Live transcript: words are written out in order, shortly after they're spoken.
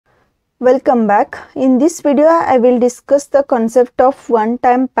Welcome back. In this video, I will discuss the concept of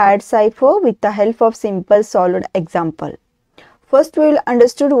one-time pad cipher with the help of simple solved example. First, we will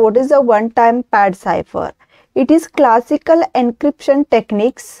understand what is a one-time pad cipher. It is classical encryption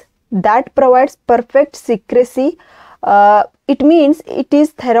techniques that provides perfect secrecy. It means it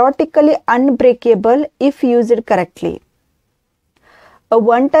is theoretically unbreakable if used correctly. A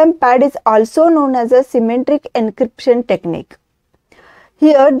one-time pad is also known as a symmetric encryption technique.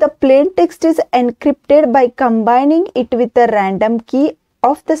 Here, the plain text is encrypted by combining it with a random key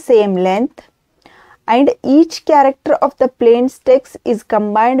of the same length, and each character of the plain text is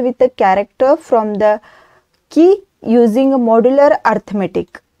combined with a character from the key using a modular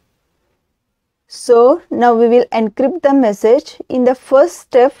arithmetic. So, now we will encrypt the message. In the first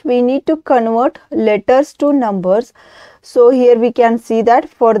step, we need to convert letters to numbers. So, here we can see that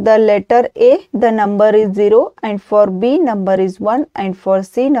for the letter A, the number is 0, and for B, number is 1, and for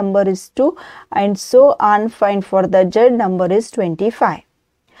C, number is 2, and so on. And for the Z, number is 25.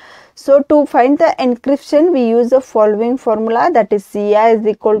 So, to find the encryption, we use the following formula, that is Ci is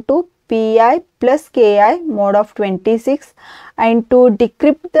equal to Pi plus Ki mod of 26, and to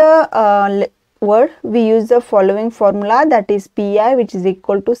decrypt the word, we use the following formula, that is Pi, which is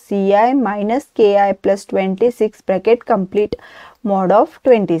equal to Ci minus Ki plus 26 bracket complete mod of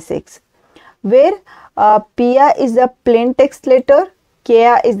 26, where Pi is the plain text letter, Ki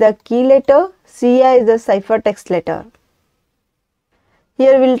is the key letter, Ci is the ciphertext letter.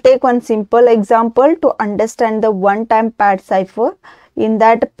 Here we will take one simple example to understand the one-time pad cipher. In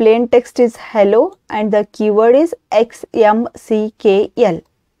that, plain text is hello and the keyword is XMCKL.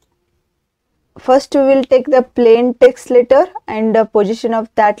 First, we will take the plain text letter and the position of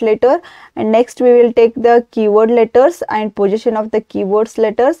that letter, and next we will take the keyword letters and position of the keywords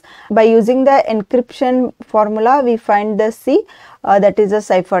letters. By using the encryption formula, we find the C, that is the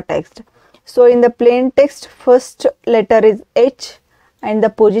ciphertext. So, in the plain text, first letter is H and the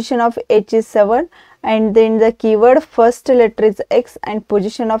position of H is 7, and then the keyword first letter is X and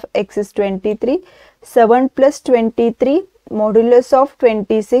position of X is 23. 7 plus 23 modulus of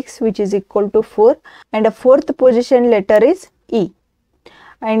 26, which is equal to 4, and a fourth position letter is E.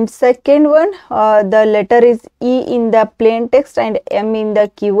 And second one, the letter is E in the plain text and M in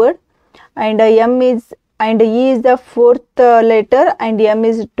the keyword, and E is the fourth letter and M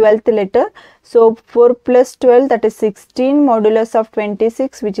is 12th letter. So 4 plus 12, that is 16 modulus of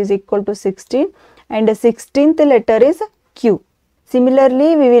 26, which is equal to 16, and the 16th letter is Q.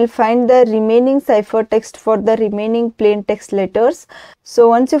 Similarly, we will find the remaining ciphertext for the remaining plain text letters. So,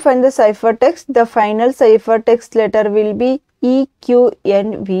 once you find the ciphertext, the final ciphertext letter will be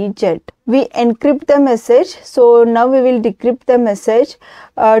EQNVZ. We encrypt the message. So, now we will decrypt the message.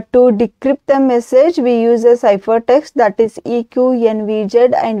 To decrypt the message, we use a ciphertext, that is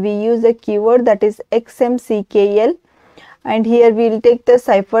EQNVZ, and we use a keyword, that is XMCKL. And here we will take the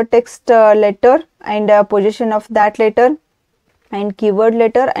ciphertext letter and position of that letter, and keyword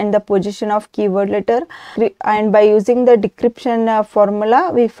letter and the position of keyword letter, and by using the decryption formula,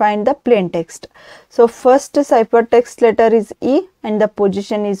 we find the plain text. So, first ciphertext letter is E and the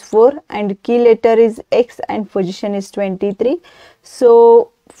position is 4, and key letter is X and position is 23.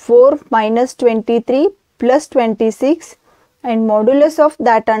 So, 4 minus 23 plus 26, and modulus of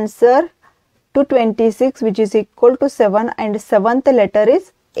that answer to 26, which is equal to 7, and 7th letter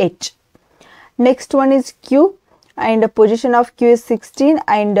is H. Next one is Q, and the position of Q is 16,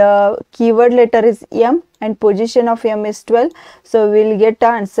 and keyword letter is M and position of M is 12. So, we will get the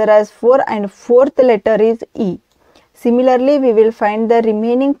answer as 4, and fourth letter is E. Similarly, we will find the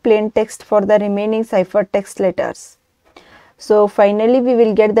remaining plain text for the remaining ciphertext letters. So, finally, we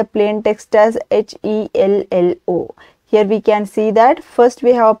will get the plain text as HELLO. Here we can see that first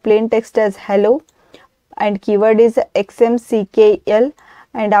we have a plain text as hello and keyword is XMCKL.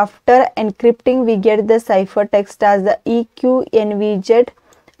 And after encrypting, we get the ciphertext as the EQNVZ,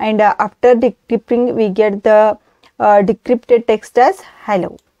 and after decrypting, we get the decrypted text as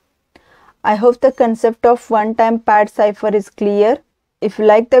hello. I hope the concept of one-time pad cipher is clear. If you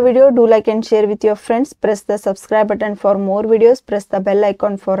like the video, do like and share with your friends. Press the subscribe button for more videos. Press the bell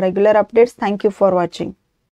icon for regular updates. Thank you for watching.